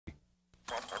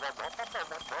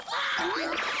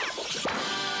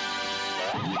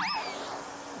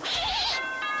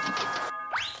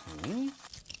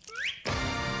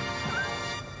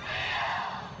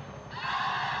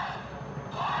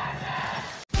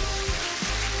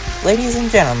Ladies and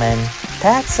gentlemen,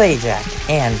 Pat Sajak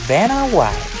and Vanna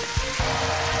White.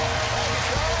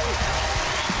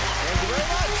 Thank you very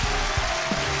much.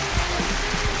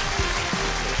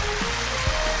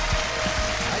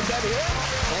 Nice to have you here.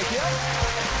 Thank you.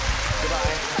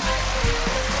 Goodbye.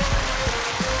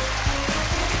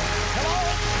 Hello.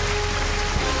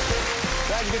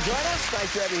 Glad you could join us.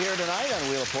 Nice to have you here tonight on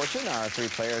Wheel of Fortune. Our three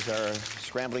players are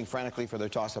scrambling frantically for their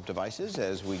toss-up devices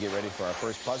as we get ready for our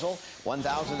first puzzle.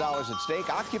 $1,000 at stake.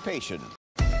 Occupation.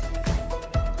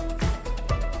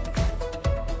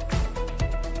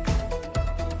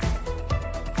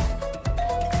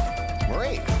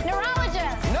 Marie.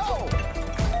 Neurologist. No.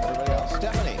 Everybody else.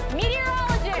 Stephanie.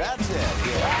 Meteorologist. That's it.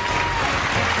 Yeah.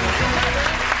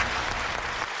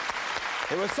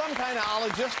 It was some kind of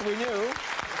ologist, we knew.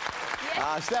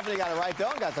 Stephanie got it right, though,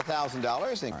 and got the $1,000. All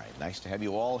right, nice to have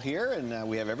you all here, and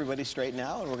we have everybody straight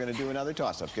now, and we're going to do another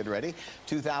toss-up. Get ready.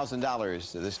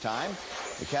 $2,000 this time.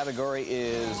 The category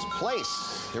is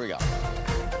place. Here we go.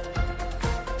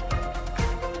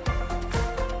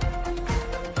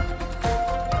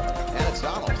 And it's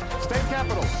Donald. State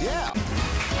capital. Yeah.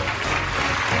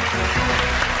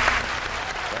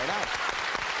 Very nice.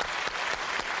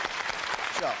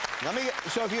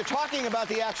 So if you're talking about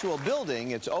the actual building,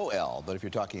 it's OL, but if you're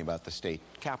talking about the state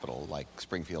capital, like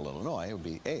Springfield, Illinois, it would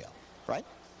be AL, right?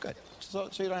 Good. So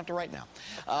you don't have to write now.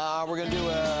 We're going to do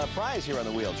a prize here on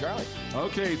the wheel. Charlie.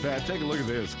 Okay, Pat, take a look at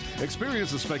this.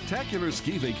 Experience a spectacular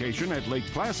ski vacation at Lake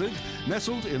Placid,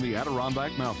 nestled in the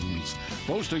Adirondack Mountains.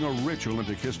 Boasting a rich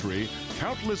Olympic history,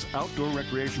 countless outdoor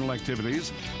recreational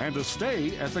activities, and a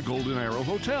stay at the Golden Arrow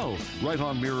Hotel, right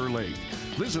on Mirror Lake.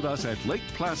 Visit us at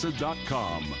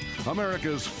lakeplacid.com.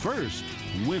 America's first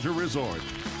winter resort.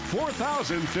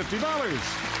 $4,050.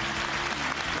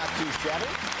 Not too shabby.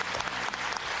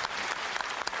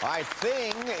 All right,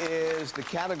 thing is the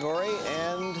category,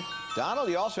 and Donald,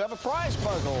 you also have a prize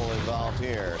puzzle involved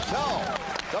here. So,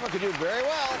 someone could do very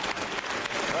well.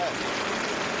 Right.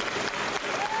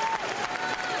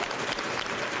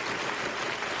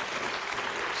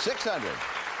 $600.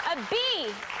 A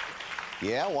B.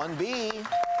 Yeah, one B.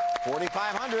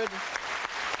 4,500. 5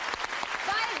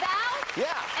 vowels.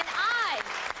 Yeah. An I.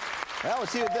 Well,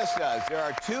 let's see what this does. There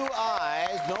are 2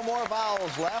 I's, no more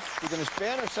vowels left. You're going to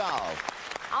spin or solve?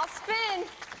 I'll spin.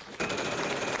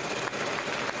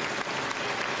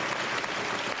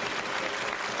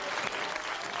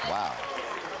 Wow.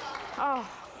 Oh,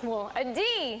 well, a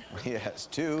D. Yes,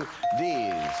 2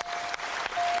 D's.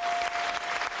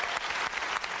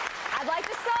 I'd like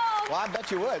to solve. Well, I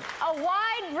bet you would. A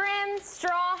wide-brimmed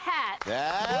straw hat.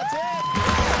 That's it.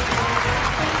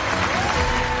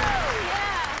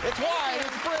 Yeah. It's wide,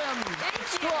 it's brimmed, Thank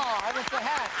it's you. straw, and it's a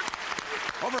hat.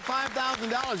 Over $5,000.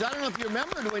 I don't know if you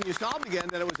remembered when you solved again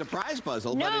that it was a prize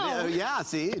puzzle. No. But yeah,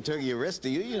 see, it took you a risk.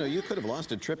 You know, you could have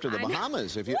lost a trip to the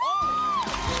Bahamas if you...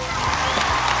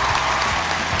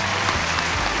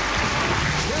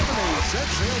 Stephanie set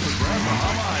sail to Grand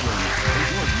Bahama Island.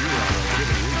 Enjoy year-round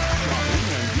activities, shopping,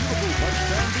 and beautiful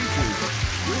beachside beaches.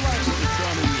 Relax at the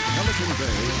charming Pelican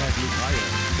Bay at Lucaya.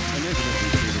 An intimate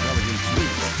beach with elegant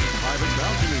suites, private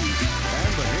balconies,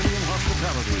 and Bahamian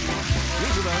hospitality.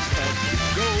 Visit us at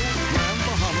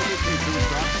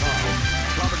GoGrandBahamaVacations.com.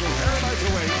 Tropical paradise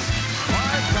awaits.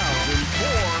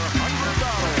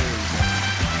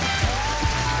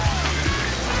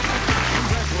 $5,400.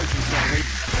 Congratulations, Stephanie.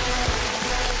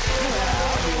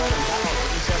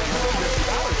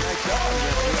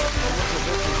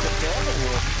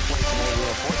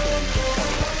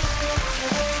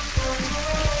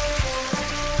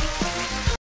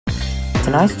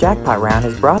 Tonight's jackpot round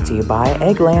is brought to you by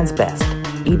Eggland's Best.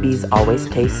 EBs always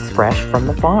tastes fresh from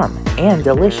the farm and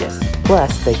delicious.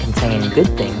 Plus, they contain good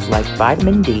things like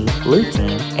vitamin D,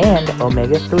 lutein, and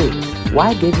omega-3s.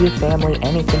 Why give your family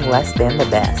anything less than the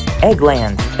best?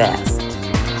 Eggland's Best.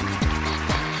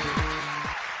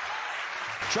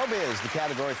 Showbiz, the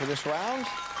category for this round.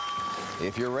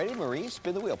 If you're ready, Marie,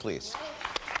 spin the wheel, please.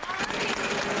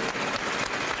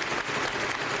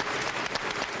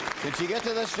 Did you get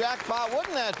to this jackpot?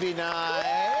 Wouldn't that be nice?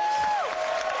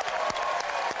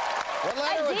 What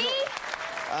letter A was D? it?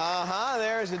 Uh-huh,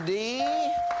 there's a D.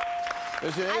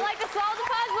 There's a... I'd like to solve the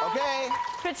puzzle. Okay.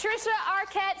 Patricia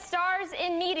Arquette stars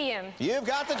in Medium. You've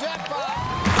got the jackpot.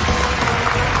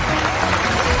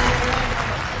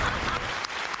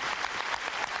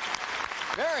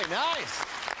 Very nice.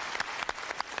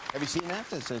 Have you seen that?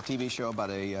 It's a TV show about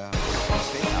a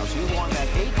steakhouse. You won that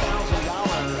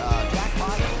 $8,000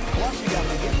 jackpot. Plus, you got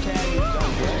the gift tag. You've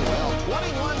done very well.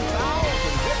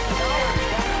 $21,050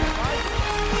 cash prize.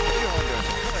 You all good.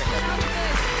 Very happy.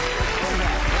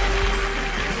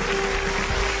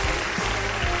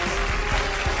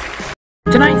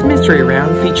 Tonight's mystery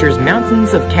round features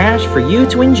mountains of cash for you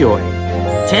to enjoy.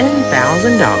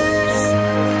 $10,000.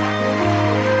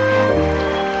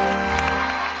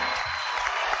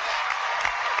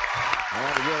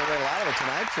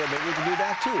 So maybe we can do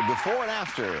that too, before and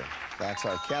after. That's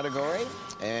our category.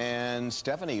 And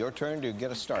Stephanie, your turn to get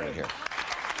us started here.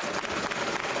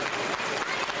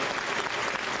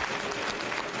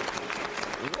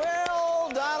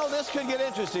 Well, Donald, this could get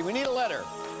interesting. We need a letter.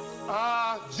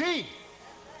 G.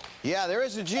 Yeah, there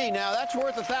is a G. Now, that's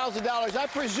worth $1,000. I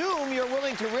presume you're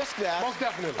willing to risk that. Most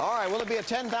definitely. All right, will it be a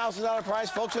 $10,000 prize?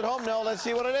 Folks at home know. Let's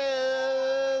see what it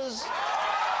is.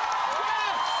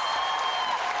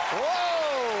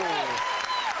 Whoa!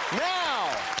 Now,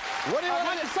 what do you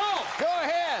want to solve? Go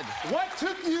ahead. What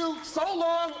took you so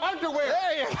long? Underwear.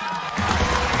 There you go.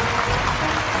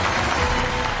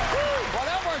 Well,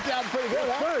 that worked out pretty good,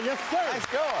 huh? Yes, sir. Nice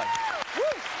going. Woo.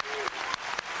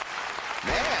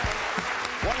 Man,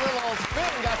 one little spin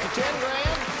got you 10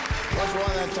 grand. Plus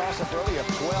one that toss-up earlier,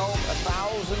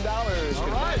 $12,000.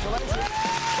 All right. Congratulations.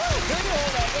 Woo. Can you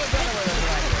hold that? Get done with it.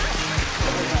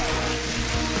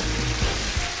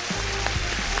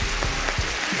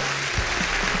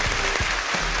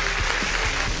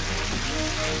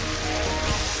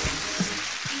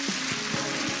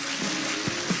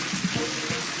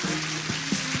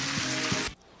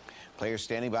 Players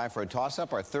standing by for a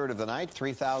toss-up, our third of the night,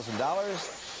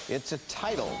 $3,000. It's a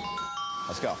title.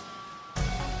 Let's go.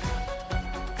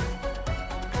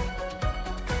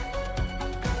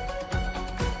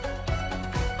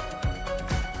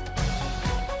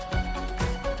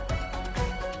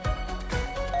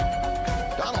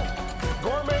 Donald.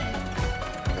 Gourmet.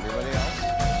 Everybody else?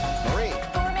 Marie.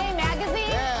 Gourmet magazine?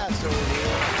 Yeah, so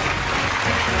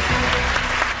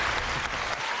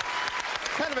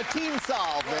kind of a team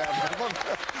solve there,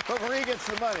 but Marie gets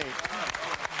the money.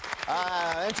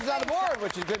 And she's on the board,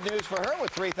 which is good news for her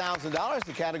with $3,000.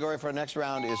 The category for our next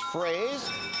round is phrase.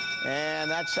 And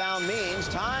that sound means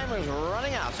time is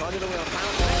running out. So under the wheel,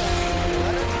 count letter.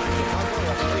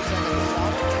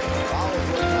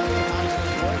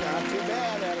 Not too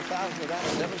bad at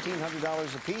 $1,000.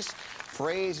 $1,700 apiece.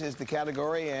 Phrase is the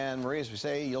category. And Marie, as we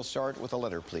say, you'll start with a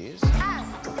letter, please. S.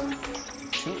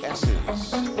 2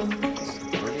 S's.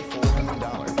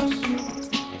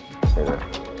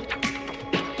 $3,400.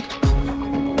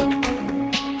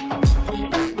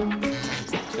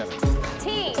 7.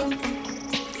 T.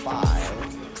 5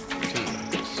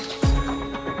 T's.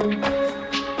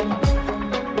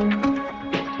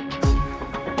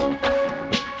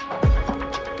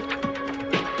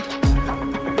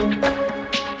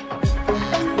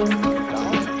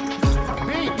 B.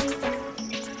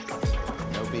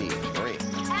 No B. 3.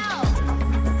 L.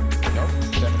 Nope.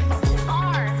 7.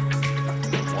 R.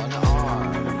 1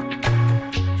 R.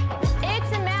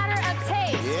 It's a matter of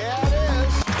taste. Yeah, it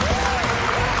is.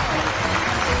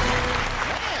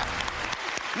 Man,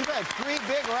 you've had 3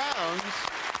 big rounds.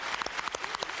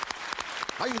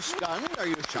 Are you stunned? Are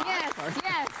you shocked? Yes,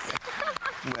 yes.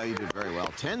 Well, you did very well.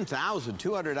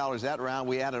 $10,200 that round.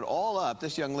 We added all up.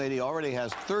 This young lady already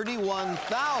has $31,250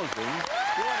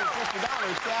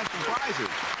 cash and prizes.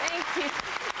 Thank you.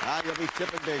 You'll be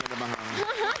tipping big in the Bahamas.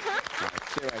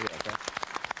 Stay right here, okay?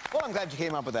 Well, I'm glad you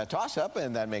came up with that toss-up,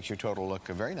 and that makes your total look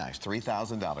very nice.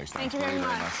 $3,000. Thank you very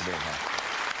much. For being here.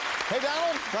 Hey,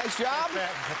 Donald, nice job. I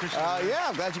appreciate it. Yeah,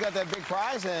 I'm glad you got that big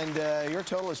prize, and your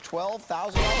total is $12,000.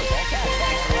 All cash.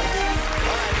 Thanks. All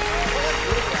right.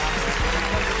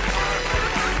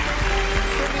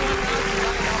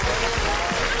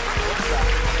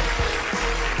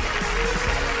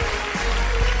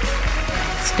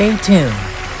 Stay tuned.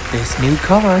 This new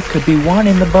car could be won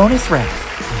in the bonus round.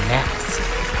 Next.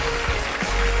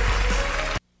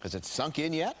 Has it sunk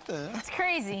in yet? It's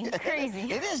crazy. It's crazy.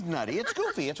 It is nutty. It's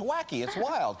goofy. It's wacky. It's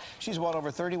wild. She's won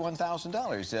over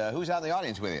 $31,000. Who's out in the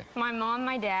audience with you? My mom,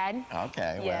 my dad.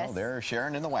 Okay, well, Yes. they're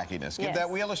sharing in the wackiness. Give Yes. that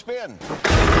wheel a spin.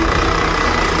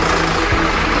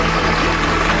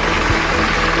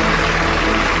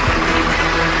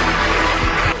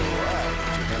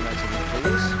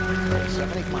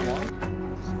 Stephanie, come on along.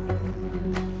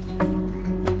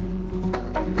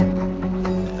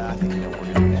 I think you know what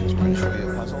we're going to do next. We're going to show you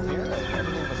a puzzle here.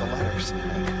 Everything but the letters.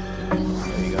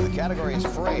 There you go. The category is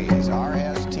phrase.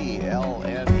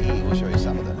 R-S-T-L-N-E. We'll show you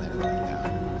some of them there right now.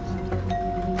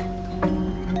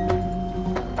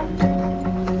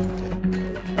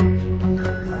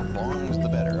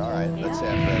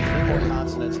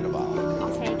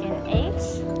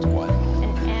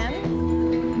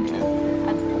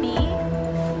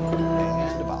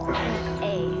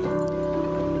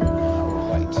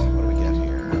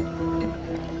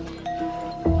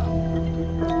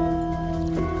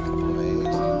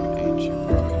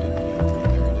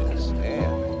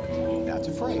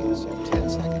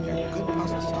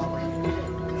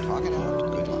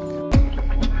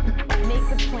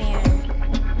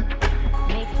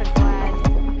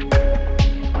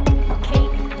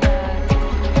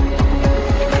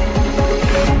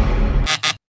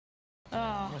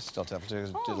 stuff.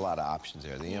 There's a lot of options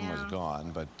there. The M was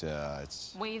gone, but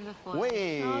it's... Wave the flag.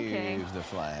 Wave the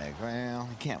flag. Well,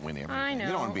 you can't win everything. I know.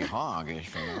 You don't want to be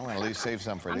hoggish. You know? At least save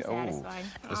some for the... I'm satisfied.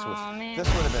 This would have man. been nice.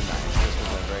 This would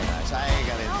have been very nice. I ain't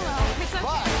got into it.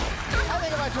 But I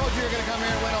think if I told you you're going to come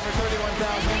here and win over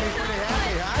 31,000, you'd be pretty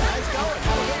happy, huh? Nice going.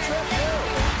 Have a good trip, too.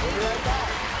 We'll be right back.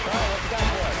 All right, what's got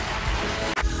for us?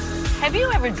 Have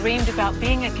you ever dreamed about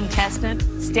being a contestant,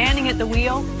 standing at the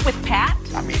wheel with Pat?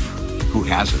 I mean, who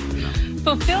hasn't, you know?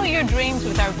 Fulfill your dreams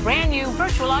with our brand new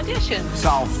virtual audition.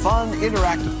 Solve fun,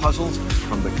 interactive puzzles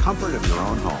from the comfort of your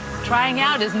own home. Trying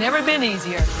out has never been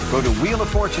easier. Go to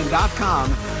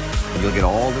wheeloffortune.com and you'll get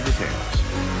all the details.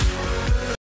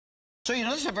 So, you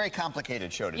know, this is a very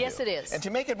complicated show to do. Yes, it is. And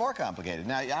to make it more complicated,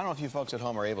 now, I don't know if you folks at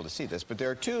home are able to see this, but there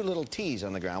are two little T's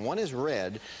on the ground. One is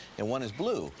red and one is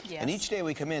blue. Yes. And each day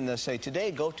we come in, they'll say,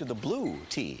 today, go to the blue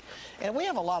T. And we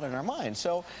have a lot in our minds.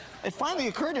 So it finally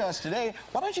occurred to us today,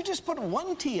 why don't you just put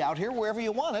one T out here wherever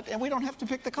you want it, and we don't have to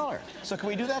pick the color. So can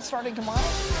we do that starting tomorrow?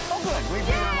 Oh, good. We've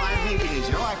made our lives even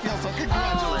easier. Oh, I feel so.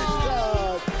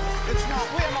 Congratulations. It's not.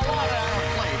 We have a lot on our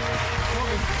plate.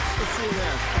 Let's see you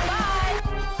there. Bye.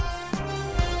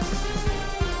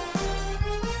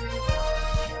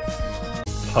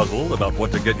 Puzzled about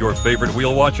what to get your favorite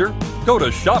wheel watcher? Go to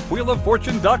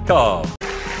shopwheeloffortune.com.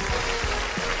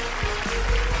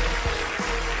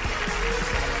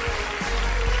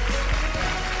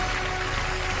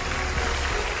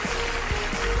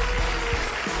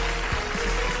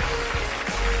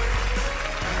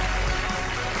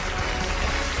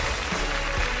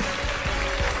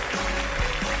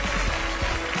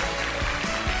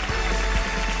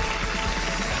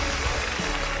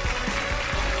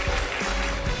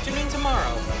 Tune in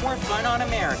tomorrow for more fun on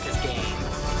America's Game.